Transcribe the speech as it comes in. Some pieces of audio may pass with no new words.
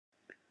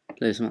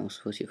Hello,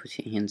 Smartwatch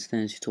 4040 here. In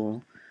today's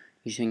tutorial,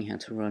 I'm showing you how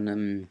to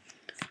run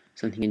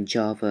something in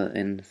Java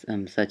in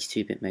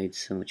 32-bit mode,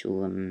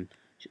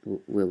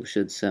 which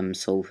should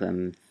solve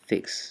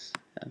fix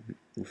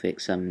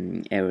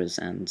errors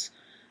and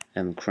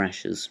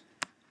crashes.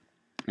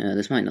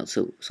 This might not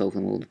solve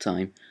them all the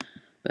time,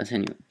 but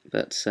anyway,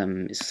 it's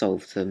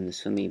solved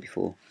this for me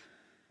before.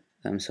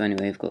 So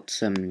anyway, I've got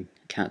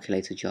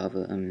calculator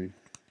Java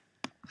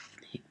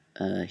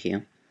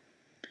here.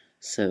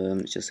 So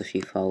it's just a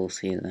few files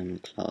here,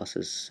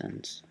 classes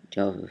and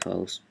Java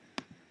files.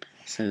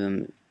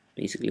 So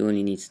basically all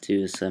you need to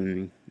do is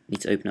need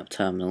to open up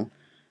terminal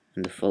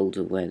and the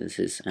folder where this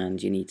is,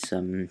 and you need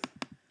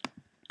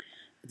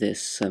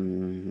this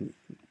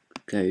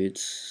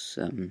codes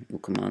or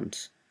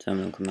commands,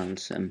 terminal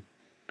commands,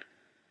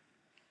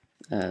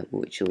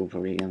 which you'll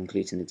probably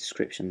include in the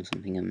description or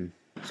something.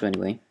 So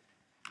anyway,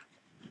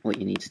 what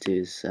you need to do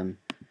is you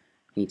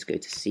need to go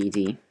to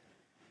CD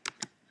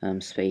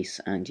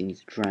space, and you need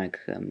to drag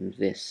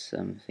this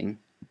thing,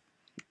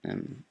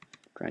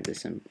 drag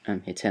this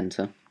and hit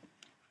enter.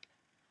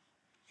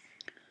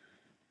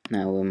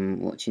 Now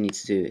what you need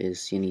to do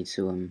is you need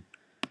to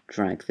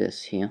drag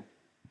this here.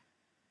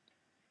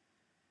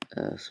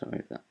 Sorry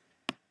about that.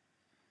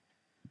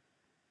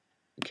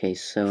 Okay,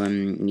 so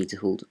you need to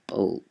hold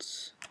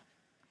Alt.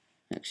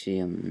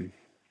 Actually,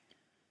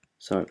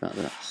 sorry about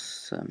that.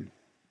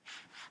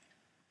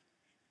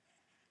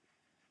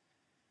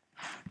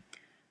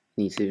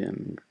 You need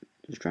to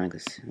just drag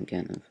this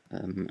again,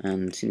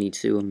 and you need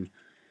to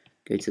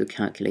go to the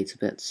calculator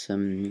bits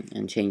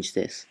and change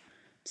this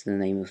to the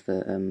name of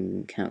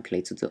the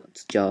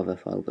calculator.java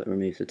file, but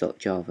remove the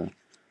 .java.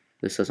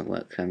 This doesn't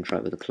work. Try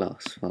it with a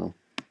class file.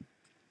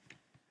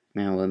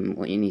 Now,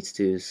 what you need to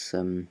do is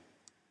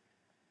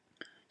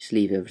just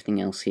leave everything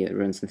else here. It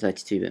runs in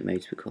 32-bit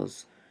mode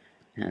because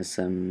it has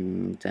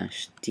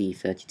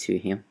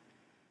 -D32 here.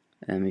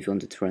 If you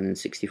wanted to run in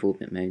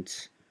 64-bit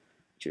modes,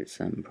 which it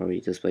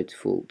probably does by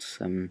default,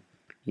 you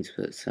need to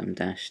put some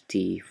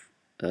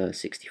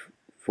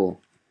 -D64.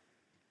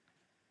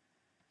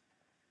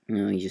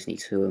 Now you just need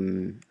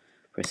to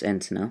press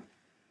enter now,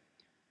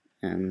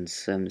 and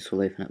this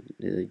will open up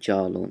the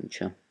jar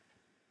launcher.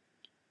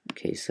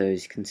 Okay, so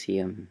as you can see,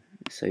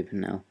 it's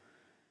open now,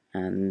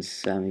 and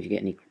if you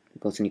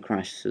got any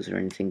crashes or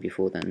anything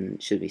before, then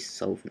it should be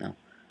solved now.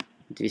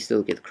 If you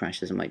still get the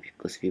crashes, it might be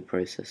because of your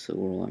processor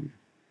or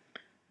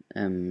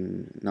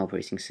an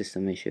operating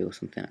system issue or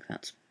something like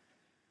that.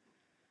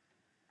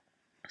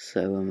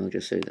 So I'll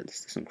just show that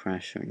this doesn't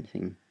crash or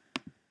anything.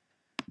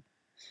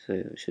 So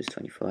it shows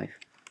 25.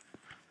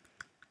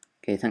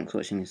 Okay, thanks for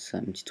watching this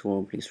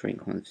tutorial. Please rate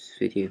and comment this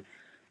video.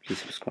 Please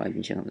subscribe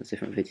and check out the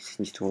different videos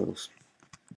and tutorials.